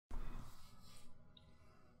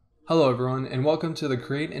Hello everyone, and welcome to the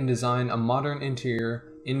Create and Design a Modern Interior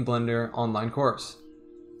in Blender online course.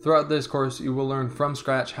 Throughout this course, you will learn from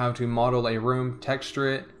scratch how to model a room, texture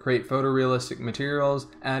it, create photorealistic materials,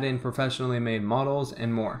 add in professionally made models,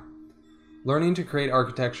 and more. Learning to create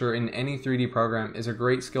architecture in any 3D program is a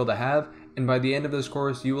great skill to have, and by the end of this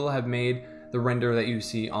course, you will have made the render that you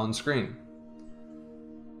see on screen.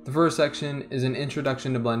 The first section is an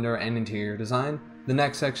introduction to Blender and interior design. The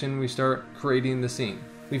next section, we start creating the scene.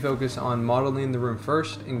 We focus on modeling the room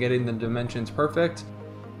first and getting the dimensions perfect.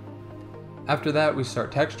 After that, we start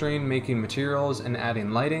texturing, making materials, and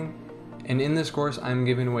adding lighting. And in this course, I'm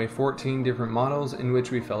giving away 14 different models in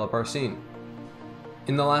which we fill up our scene.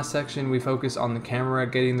 In the last section, we focus on the camera,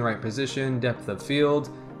 getting the right position, depth of field,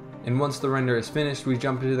 and once the render is finished, we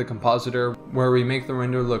jump into the compositor where we make the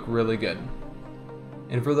render look really good.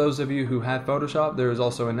 And for those of you who had Photoshop, there is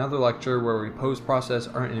also another lecture where we post-process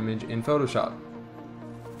our image in Photoshop.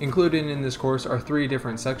 Included in this course are 3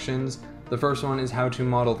 different sections. The first one is how to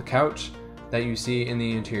model the couch that you see in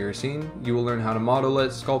the interior scene. You will learn how to model it,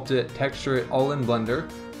 sculpt it, texture it, all in Blender.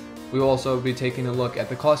 We will also be taking a look at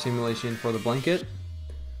the cloth simulation for the blanket.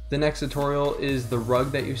 The next tutorial is the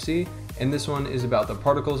rug that you see, and this one is about the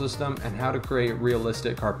particle system and how to create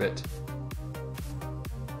realistic carpet.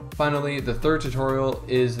 Finally, the third tutorial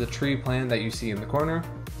is the tree plan that you see in the corner.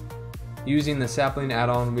 Using the sapling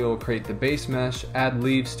add-on, we will create the base mesh, add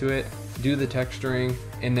leaves to it, do the texturing,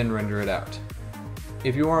 and then render it out.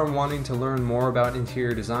 If you are wanting to learn more about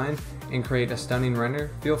interior design and create a stunning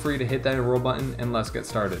render, feel free to hit that enroll button and let's get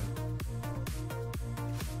started.